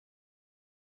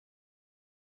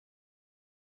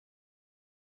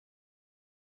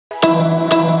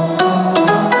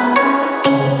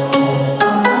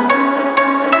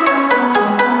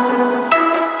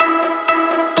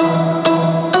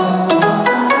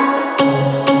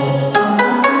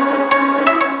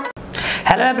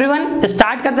Everyone,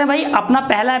 start करते हैं भाई अपना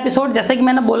पहला एपिसोड। जैसे कि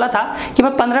मैंने बोला था कि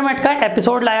मैं 15 मिनट का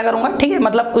एपिसोड लाया करूंगा, ठीक है।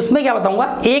 मतलब उसमें क्या बताऊंगा,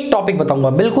 एक टॉपिक बताऊंगा,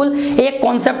 बिल्कुल एक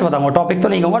कॉन्सेप्ट बताऊंगा, टॉपिक तो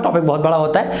नहीं कहूंगा, टॉपिक बहुत बड़ा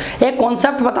होता है। एक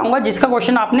कॉन्सेप्ट बताऊंगा जिसका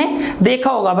क्वेश्चन आपने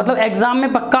देखा होगा, मतलब एग्जाम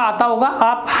में पक्का आता होगा।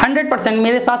 आप 100%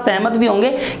 मेरे साथ सहमत भी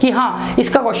होंगे कि हाँ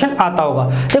इसका क्वेश्चन आता होगा।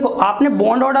 देखो, आपने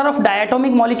bond order of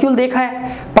diatomic molecule देखा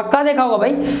है, पक्का देखा होगा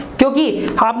भाई,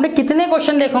 क्योंकि आपने कितने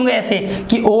क्वेश्चन देखोगे ऐसे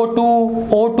कि O2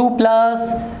 O2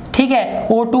 प्लस, ठीक है,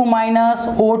 O2 माइनस,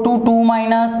 O2 2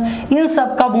 माइनस, इन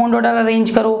सब का बॉन्ड ऑर्डर अरेंज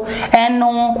करो।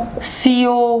 NO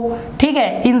CO, ठीक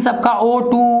है, इन सब का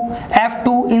O2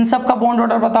 F2, इन सब का बॉन्ड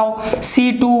ऑर्डर बताओ।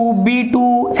 C2 B2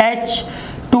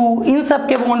 H2, इन सब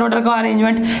के बॉन्ड ऑर्डर का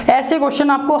अरेंजमेंट। ऐसे क्वेश्चन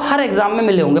आपको हर एग्जाम में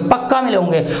मिले होंगे, पक्का मिले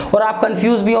होंगे। और आप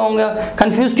कंफ्यूज भी होंगे।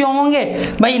 कंफ्यूज क्यों होंगे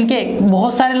भाई? इनके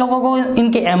बहुत सारे लोगों को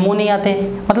इनके एमओ नहीं आते,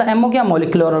 मतलब एमओ क्या,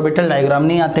 मॉलिक्यूलर ऑर्बिटल डायग्राम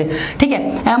नहीं आते, ठीक है,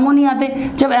 एमओ नहीं आते।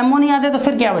 जब एमओ नहीं आते तो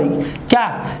फिर क्या भाई, क्या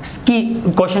कि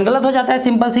क्वेश्चन गलत हो जाता है,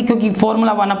 सिंपल सी, क्योंकि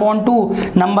formula 1/2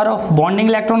 number of bonding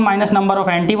electron minus number of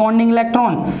anti bonding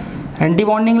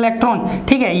electron,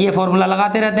 ठीक है, ये फॉर्मूला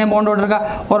लगाते रहते हैं बॉन्ड ऑर्डर का।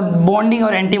 और बॉन्डिंग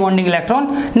और एंटी बॉन्डिंग इलेक्ट्रॉन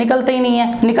निकलते ही नहीं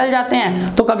है, निकल जाते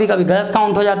हैं तो कभी कभी गलत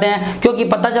काउंट हो जाते हैं, क्योंकि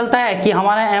पता चलता है कि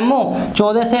हमारा एमओ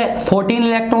 14 से 14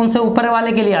 इलेक्ट्रॉन से ऊपर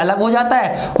वाले के लिए अलग हो जाता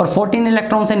है और 14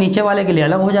 इलेक्ट्रॉन से नीचे वाले के लिए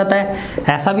अलग हो जाता है।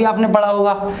 ऐसा भी आपने पढ़ा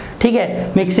होगा, ठीक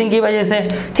है, मिक्सिंग की वजह से,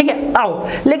 ठीक है। आओ,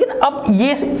 लेकिन अब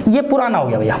ये पुराना हो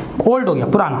गया भैया, ओल्ड हो गया,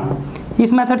 पुराना।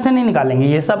 इस मेथड से नहीं निकालेंगे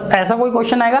ये सब। ऐसा कोई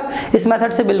क्वेश्चन आएगा इस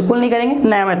मेथड से बिल्कुल नहीं करेंगे,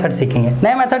 नया मेथड सीखेंगे।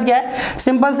 नया मेथड क्या है?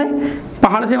 सिंपल से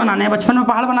पहाड़ से बनाने हैं। बचपन में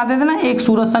पहाड़ बनाते थे ना, एक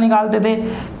सूरज सा निकालते थे,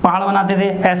 पहाड़ बनाते थे,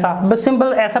 ऐसा बस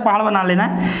सिंपल ऐसा पहाड़ बना लेना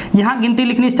है। यहाँ गिनती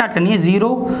लिखनी स्टार्ट करनी है,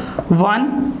 0 1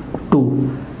 2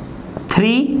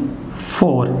 3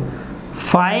 4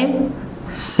 5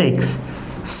 6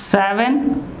 7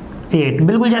 8,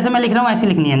 बिल्कुल जैसे मैं लिख रहा हूँ ऐसी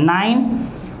लिखनी है। 9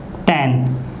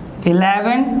 10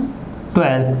 11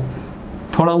 12,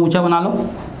 थोड़ा ऊंचा बना लो,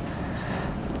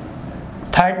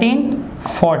 13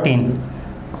 14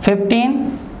 15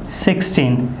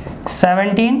 16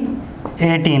 17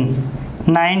 18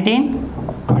 19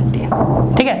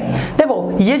 20, ठीक है।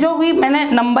 देखो, ये जो भी मैंने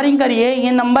नंबरिंग करी है,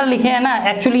 ये नंबर लिखे हैं ना,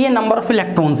 एक्चुअली ये नंबर ऑफ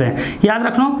इलेक्ट्रॉन्स है, याद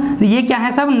रखना। ये क्या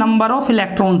है? सब नंबर ऑफ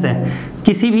इलेक्ट्रॉन्स है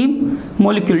किसी भी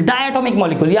मॉलिक्यूल, डायटोमिक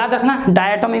मॉलिक्यूल, याद रखना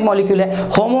डायटोमिक मॉलिक्यूल है।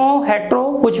 होमो हेट्रो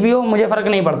कुछ भी हो, मुझे फर्क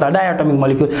नहीं पड़ता, डायटोमिक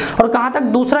मॉलिक्यूल। और कहाँ तक?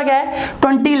 दूसरा क्या है?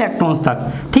 20 इलेक्ट्रॉन्स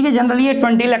तक, ठीक है। जनरली ये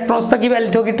 20 इलेक्ट्रॉन्स तक ही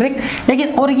वैलिड होगी ट्रिक।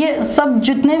 लेकिन और ये सब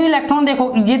जितने भी इलेक्ट्रॉन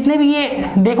देखो, जितने भी ये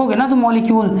देखोगे ना तो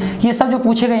मॉलिक्यूल, ये सब जो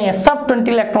पूछे गए हैं सब 20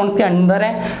 इलेक्ट्रॉन्स के अंदर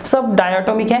है, सब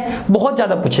डायटोमिक है, बहुत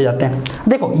ज्यादा पूछे जाते हैं।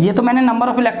 देखो, ये तो मैंने नंबर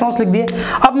ऑफ इलेक्ट्रॉन्स लिख दिए।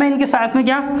 अब मैं इनके साथ में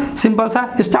क्या, सिंपल सा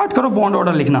स्टार्ट करो बॉन्ड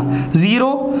ऑर्डर लिखना।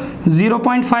 0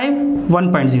 0.5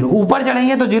 1.0, ऊपर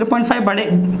चढ़ेंगे तो 0.5 बढ़े,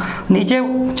 नीचे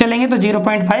चलेंगे तो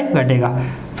 0.5 घटेगा।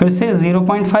 फिर से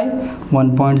 0.5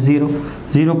 1.0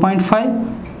 0.5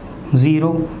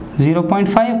 0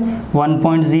 0.5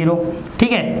 1.0,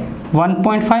 ठीक है,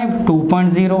 1.5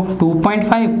 2.0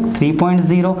 2.5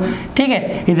 3.0, ठीक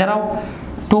है। इधर आओ,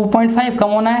 2.5 कम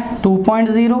होना है,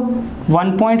 2.0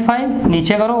 1.5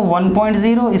 नीचे करो,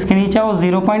 1.0 इसके नीचे आओ,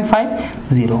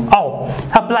 0.50। आओ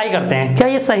अप्लाई करते हैं। क्या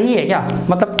ये सही है? क्या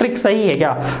मतलब ट्रिक सही है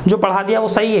क्या? जो पढ़ा दिया वो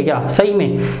सही है क्या सही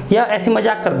में, या ऐसी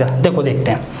मजाक कर दिया? देखो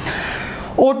देखते हैं।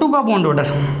 O2 का बॉन्ड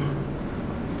ऑर्डर,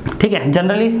 ठीक है,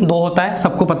 जनरली 2 होता है,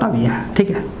 सबको पता भी है, ठीक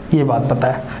है, ये बात पता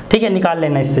है, ठीक है। निकाल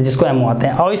लेना इससे, जिसको एमओ आते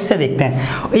हैं। और इससे देखते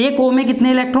हैं, एक ओ में कितने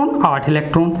इलेक्ट्रॉन? 8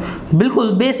 इलेक्ट्रॉन,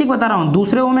 बिल्कुल बेसिक बता रहा हूँ।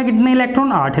 दूसरे ओ में कितने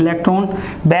इलेक्ट्रॉन? 8 इलेक्ट्रॉन।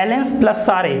 बैलेंस प्लस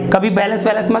सारे, कभी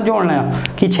बैलेंस मत जोड़ना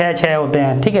कि 6 होते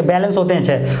हैं, ठीक है, बैलेंस होते हैं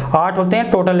 6, 8 होते हैं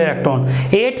टोटल इलेक्ट्रॉन।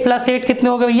 8 + 8 कितने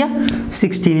हो गए भैया?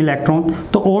 16 इलेक्ट्रॉन।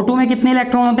 तो O2 में कितने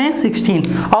इलेक्ट्रॉन होते हैं?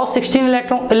 16। और 16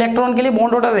 इलेक्ट्रॉन के लिए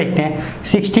बॉन्ड ऑर्डर देखते हैं।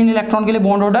 16 इलेक्ट्रॉन के लिए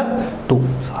बॉन्ड ऑर्डर 2।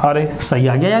 अरे सही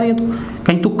आ गया यार, ये तो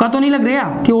कहीं तुक्का तो नहीं लग रहा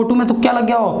कि O2 में तुक्का लग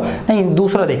गया हो? नहीं,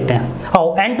 दूसरा देखते हैं।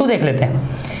 आओ N2 देख लेते हैं,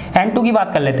 N2 की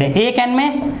बात कर लेते हैं। एक N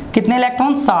में कितने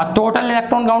इलेक्ट्रॉन? 7, टोटल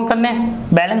इलेक्ट्रॉन काउंट करने,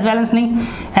 बैलेंस नहीं।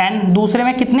 N दूसरे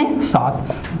में कितने?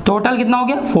 7, टोटल कितना हो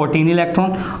गया? 14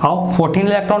 इलेक्ट्रॉन। आओ 14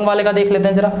 इलेक्ट्रॉन वाले का देख लेते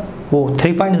हैं जरा, वो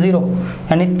 3.0,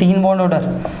 यानी 3 बॉन्ड ऑर्डर।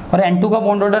 और N2 का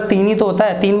बॉन्ड ऑर्डर 3 ही तो होता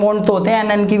है, 3 बॉन्ड तो होते हैं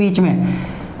N के बीच में,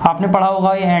 आपने पढ़ा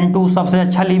होगा। ये N2 सबसे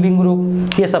अच्छा लीविंग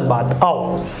ग्रुप, ये सब बात।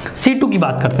 आओ C2 की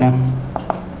बात करते हैं।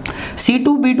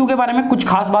 C2 B2 के बारे में कुछ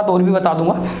खास बात और भी बता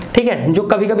दूंगा, ठीक है, जो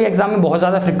कभी कभी एग्जाम में बहुत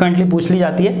ज़्यादा फ्रिक्वेंटली पूछ ली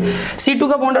जाती है। C2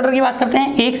 का बॉन्ड ऑर्डर की बात करते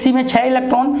हैं। एक C में 6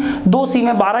 इलेक्ट्रॉन, 2 C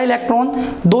में 12 इलेक्ट्रॉन,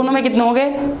 दोनों में कितने हो गए?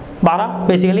 12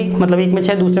 बेसिकली, मतलब एक में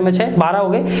 6 दूसरे में 6, 12 हो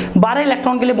गए। 12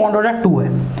 इलेक्ट्रॉन के लिए बॉन्ड ऑर्डर 2 है।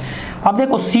 अब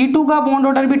देखो C2 का बॉन्ड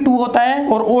ऑर्डर भी 2 होता है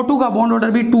और O2 का बॉन्ड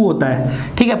ऑर्डर भी 2 होता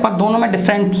है, ठीक है, पर दोनों में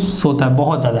डिफरेंस होता है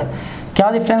बहुत ज़्यादा। क्या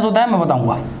डिफरेंस होता है मैं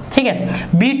बताऊंगा, ठीक है।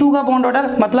 B2 का बॉन्ड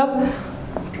ऑर्डर मतलब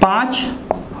 5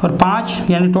 और 5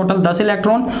 यानी टोटल 10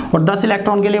 इलेक्ट्रॉन, और 10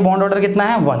 इलेक्ट्रॉन के लिए बॉन्ड ऑर्डर कितना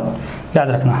है 1,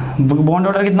 याद रखना बॉन्ड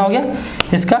ऑर्डर कितना हो गया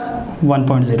इसका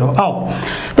 1.0। आओ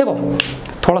देखो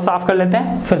थोड़ा साफ कर लेते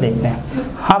हैं फिर देखते हैं।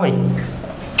 हाँ भाई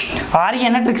आ रही है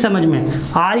ना ट्रिक समझ में,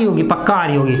 आ रही होगी, पक्का आ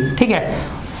रही होगी, ठीक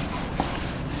है।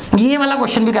 ये वाला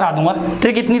क्वेश्चन भी करा दूंगा।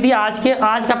 ट्रिक इतनी थी, आज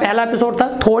का पहला एपिसोड था,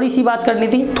 थोड़ी सी बात करनी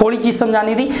थी, थोड़ी चीज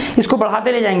समझानी थी, इसको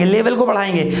बढ़ाते ले जाएंगे, लेवल को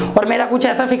बढ़ाएंगे। और मेरा कुछ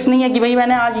ऐसा फिक्स नहीं है कि भाई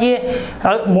मैंने आज ये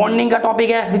बॉन्डिंग का टॉपिक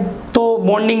है तो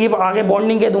बॉन्डिंग आगे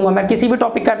बॉन्डिंग के दूंगा, मैं किसी भी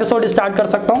टॉपिक का एपिसोड स्टार्ट कर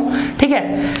सकता हूँ, ठीक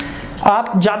है।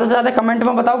 आप ज्यादा से ज्यादा कमेंट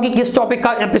में बताओ कि किस टॉपिक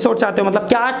का एपिसोड चाहते हो, मतलब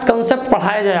क्या कंसेप्ट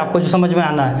पढ़ाया जाए आपको जो समझ में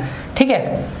आना है, ठीक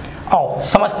है। आओ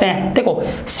समझते हैं। देखो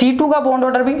C2 का बॉन्ड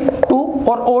ऑर्डर भी 2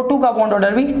 और O2 का बॉन्ड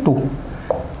ऑर्डर भी 2,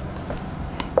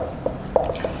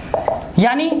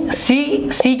 यानी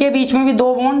C के बीच में भी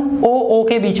 2 बॉन्ड, O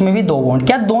के बीच में भी 2 बॉन्ड।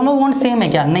 क्या दोनों बॉन्ड सेम है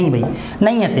क्या? नहीं भाई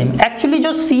नहीं है सेम। एक्चुअली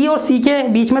जो C और C के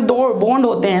बीच में 2 बॉन्ड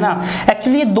होते हैं ना,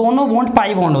 एक्चुअली ये दोनों बॉन्ड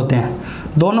पाई बॉन्ड होते हैं।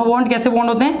 दोनों बॉन्ड कैसे बॉन्ड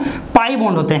होते हैं? पाई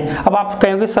बॉन्ड होते हैं। अब आप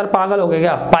कहोगे सर पागल हो गए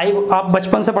क्या? पाई आप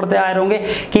बचपन से पढ़ते आए होंगे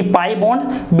कि पाई बॉन्ड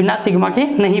बिना सिग्मा के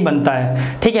नहीं बनता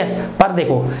है, ठीक है। पर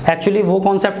देखो एक्चुअली वो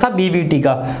कॉन्सेप्ट था BBT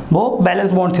का, वो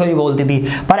बैलेंस बॉन्ड थ्योरी बोलती थी,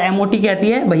 पर MOT कहती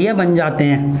है भैया बन जाते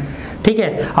हैं, ठीक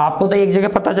है। आपको तो एक जगह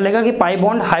पता चलेगा कि पाई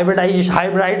बॉन्ड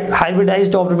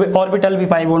हाइब्रिडाइज्ड ऑर्बिटल भी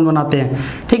पाई बॉन्ड बनाते हैं,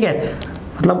 ठीक है।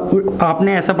 मतलब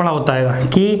आपने ऐसा पढ़ा होता है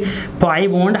कि पाई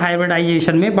बॉन्ड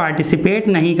हाइब्रिडाइजेशन में पार्टिसिपेट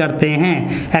नहीं करते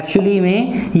हैं। एक्चुअली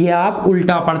में ये आप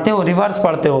उल्टा पढ़ते हो, रिवर्स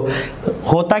पढ़ते हो।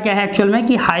 होता क्या है एक्चुअल में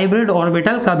कि हाइब्रिड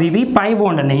ऑर्बिटल कभी भी पाई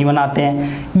बॉन्ड नहीं बनाते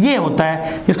हैं, ये होता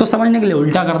है। इसको समझने के लिए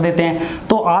उल्टा कर देते हैं।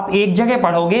 तो आप एक जगह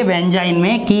पढ़ोगे बेंजाइन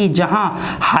में कि जहां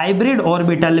हाइब्रिड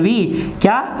ऑर्बिटल भी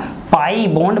क्या पाई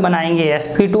बॉन्ड बनाएंगे,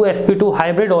 sp2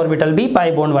 हाइब्रिड ऑर्बिटल भी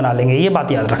पाई बॉन्ड बना लेंगे, ये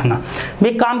बात याद रखना।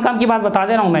 मैं काम की बात बता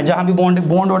दे रहा हूं मैं, जहां भी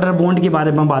बॉन्ड ऑर्डर बॉन्ड के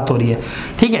बारे में बात हो रही है,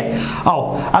 ठीक है।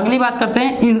 आओ अगली बात करते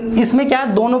हैं। इसमें क्या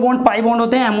दोनों बॉन्ड पाई बॉन्ड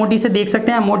होते हैं, MOT से देख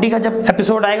सकते हैं। MOT का जब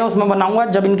एपिसोड आएगा उसमें बनाऊंगा,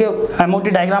 जब इनके MOT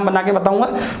डायग्राम बना के बताऊंगा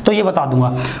तो ये बता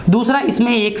दूंगा। दूसरा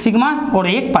इसमें एक सिग्मा और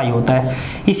एक पाई होता है।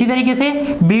 इसी तरीके से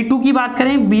B2 की बात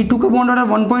करें, B2 का बॉन्ड ऑर्डर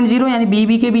 1.0 यानी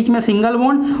BB के बीच में सिंगल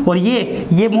बॉन्ड, और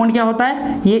ये बॉन्ड क्या होता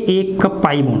है, ये एक का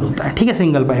पाई बॉन्ड होता है, ठीक है।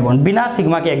 सिंगल पाई बॉन्ड बिना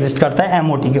सिग्मा के एग्जिस्ट करता है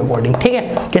MOT के अकॉर्डिंग, ठीक है।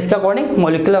 किसके अकॉर्डिंग?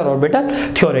 मॉलिक्यूलर ऑर्बिटल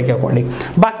थ्योरी के अकॉर्डिंग।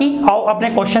 बाकी आओ अपने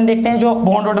क्वेश्चन देखते हैं, जो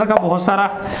बॉन्ड ऑर्डर का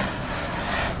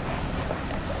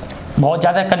बहुत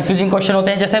ज्यादा कंफ्यूजिंग क्वेश्चन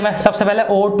होते हैं। जैसे मैं सबसे पहले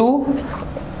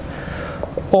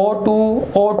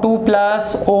O2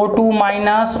 plus O2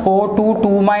 minus O2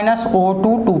 2 minus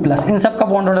O2 2 plus, इन सब का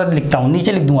बॉन्ड ऑर्डर लिखता हूं,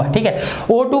 नीचे लिख दूंगा, ठीक है।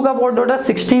 O2 का बॉन्ड ऑर्डर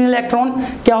 16 इलेक्ट्रॉन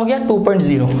क्या हो गया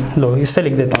 2.0, लो इससे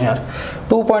लिख देता हूं यार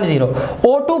 2.0।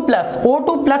 O2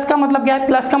 प्लस का मतलब क्या है?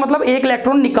 प्लस का मतलब एक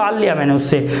इलेक्ट्रॉन निकाल लिया मैंने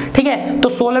उससे, ठीक है। तो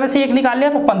 16 में से एक निकाल लिया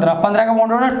तो 15 का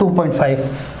बॉन्ड ऑर्डर 2.5।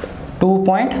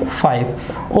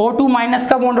 O2 माइनस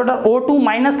का बॉन्ड ऑर्डर, O2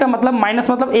 माइनस का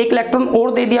मतलब एक इलेक्ट्रॉन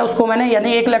और दे दिया उसको मैंने,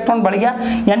 यानी एक इलेक्ट्रॉन बढ़ गया,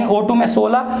 यानी O2 में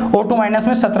 16, O2 माइनस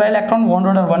में 17 इलेक्ट्रॉन, बॉन्ड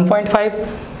ऑर्डर 1.5।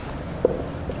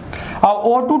 और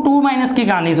O2 2 माइनस की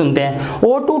कहानी सुनते हैं।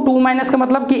 O2 2 माइनस का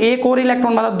मतलब कि एक और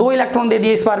इलेक्ट्रॉन, मतलब 2 इलेक्ट्रॉन दे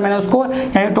दिए इस बार मैंने उसको,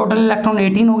 यानी टोटल इलेक्ट्रॉन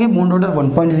 18 हो गए, बॉन्ड ऑर्डर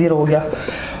 1.0 हो गया।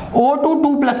 O2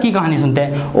 2 प्लस की कहानी सुनते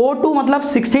हैं। O2 मतलब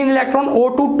 16 इलेक्ट्रॉन,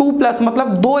 O2 2 प्लस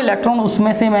मतलब 2 इलेक्ट्रॉन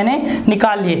उसमें से मैंने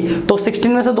निकाल लिए, तो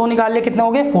 16 में से 2 निकाल लिए, कितने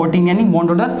हो गए 14, यानी बॉन्ड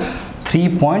ऑर्डर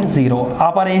 3.0।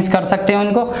 आप अरेंज कर सकते हो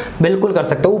इनको, बिल्कुल कर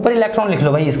सकते हो। ऊपर इलेक्ट्रॉन लिख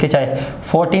लो भाई इसके, चाहे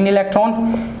 14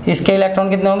 इलेक्ट्रॉन, इसके इलेक्ट्रॉन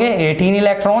कितने होंगे 18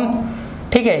 इलेक्ट्रॉन,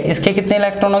 ठीक है। इसके कितने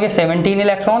इलेक्ट्रॉन हो गए 17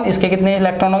 इलेक्ट्रॉन, इसके कितने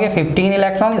इलेक्ट्रॉन हो गए 15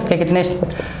 इलेक्ट्रॉन, इसके कितने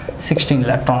 16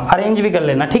 इलेक्ट्रॉन। अरेंज भी कर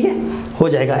लेना, ठीक है, हो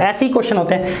जाएगा। ऐसे ही क्वेश्चन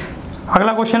होते हैं।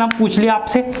 अगला क्वेश्चन आप पूछ लिया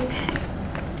आपसे,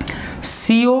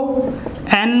 CO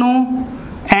NO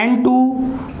N2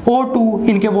 O2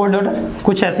 इनके बॉन्ड ऑर्डर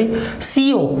कुछ ऐसी।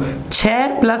 CO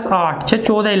 6 प्लस 8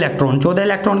 14 इलेक्ट्रॉन, 14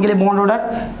 इलेक्ट्रॉन के लिए bond order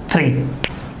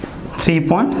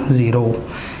 3.0।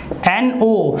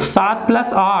 NO 7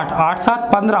 plus 8 8 7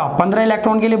 15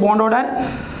 electron के लिए बॉन्ड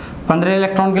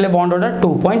ऑर्डर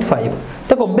 2.5।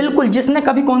 देखो बिल्कुल जिसने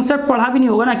कभी कॉन्सेप्ट पढ़ा भी नहीं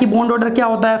होगा ना कि बॉन्ड ऑर्डर क्या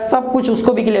होता है, सब कुछ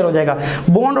उसको भी क्लियर हो जाएगा।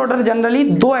 बॉन्ड ऑर्डर जनरली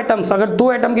 2 एटम्स, अगर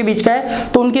 2 एटम के बीच का है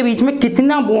तो उनके बीच में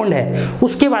कितना बॉन्ड है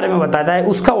उसके बारे में बताता है,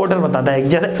 उसका ऑर्डर बताता है।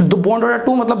 जैसे बॉन्ड ऑर्डर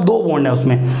 2 मतलब 2 बॉन्ड है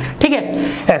उसमें, ठीक है।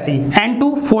 ऐसे ही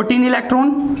N2 14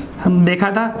 इलेक्ट्रॉन हम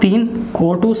देखा था 3,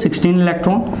 O2 16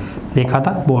 इलेक्ट्रॉन देखा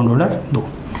था, बॉन्ड ऑर्डर 2,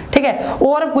 ठीक है।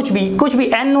 और कुछ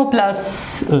भी NO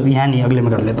प्लस, यानी अगले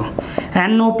में कर लेता हूँ,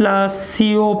 NO प्लस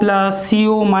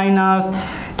CO माइनस,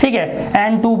 ठीक है,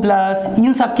 N2 प्लस,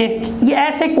 इन सब के ये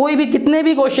ऐसे कोई भी कितने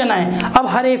भी क्वेश्चन आए अब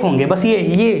हर एक होंगे, बस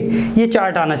ये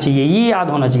चार्ट आना चाहिए, ये याद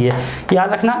होना चाहिए।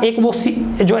 याद रखना, एक वो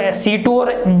जो है C2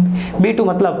 और B2,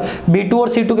 मतलब B2 और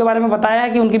C2 के बारे में बताया है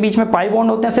कि उनके बीच में पाई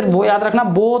बॉन्ड होते हैं, सिर्फ वो याद रखना।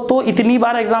 वो तो इतनी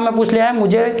बार एग्जाम में पूछ लिया है,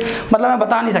 मुझे मतलब मैं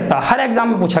बता नहीं सकता, हर एग्जाम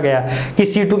में पूछा गया कि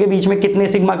C2 के बीच में कितने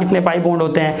सिग्मा कितने पाई बॉन्ड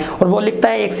होते हैं, और वो लिखता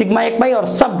है 1 सिग्मा 1 पाई, और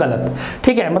सब गलत।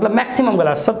 ठीक है, मतलब मैक्सिमम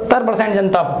गलत, 70%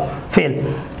 जनता फेल।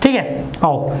 ठीक है,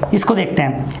 आओ इसको देखते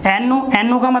हैं।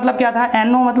 NO का मतलब क्या था?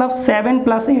 NO मतलब 7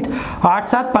 + 8, 8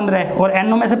 7 15, और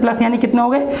NO में से प्लस यानी कितने हो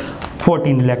गए?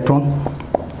 14 इलेक्ट्रॉन।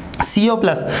 CO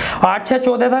प्लस 8 6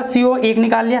 14 था, CO 1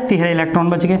 निकाल लिया, 13 इलेक्ट्रॉन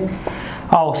बच गए।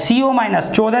 आओ CO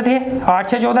माइनस 14 थे, 8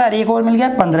 6 14, और एक और मिल गया,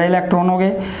 15 इलेक्ट्रॉन हो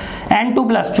गए। N2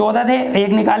 प्लस 14 थे,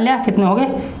 1 निकाल लिया, कितने हो गए?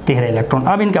 13 इलेक्ट्रॉन।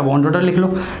 अब इनका बॉन्ड ऑर्डर लिख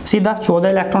लो सीधा, 14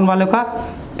 इलेक्ट्रॉन वाले का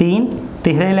 3,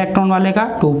 13 इलेक्ट्रॉन वाले का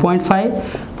 2.5,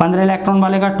 15 इलेक्ट्रॉन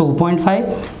वाले का 2.5,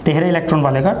 13 इलेक्ट्रॉन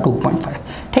वाले का 2.5।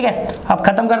 ठीक है, अब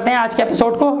खत्म करते हैं आज के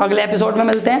एपिसोड को, अगले एपिसोड में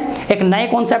मिलते हैं एक नए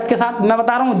कॉन्सेप्ट के साथ। मैं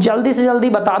बता रहा हूँ, जल्दी से जल्दी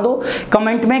बता दो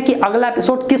कमेंट में कि अगला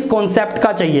एपिसोड किस कॉन्सेप्ट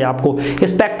का चाहिए आपको,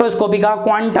 स्पेक्ट्रोस्कोपी का,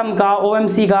 क्वांटम का,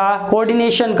 ओएमसी का,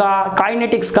 कोऑर्डिनेशन का,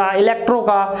 काइनेटिक्स का, इलेक्ट्रो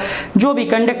का, जो भी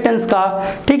कंडक्टेंस का,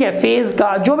 ठीक है, फेज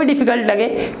का, जो भी डिफिकल्ट लगे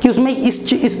कि उसमें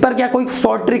इस पर क्या कोई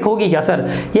शॉर्ट ट्रिक होगी क्या सर,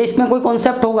 या इसमें कोई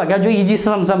कॉन्सेप्ट होगा क्या जो इजी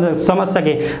समझ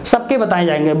सके, सबके बताए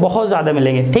जाएंगे, बहुत ज्यादा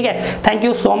मिलेंगे। ठीक है, थैंक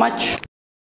यू सो मच।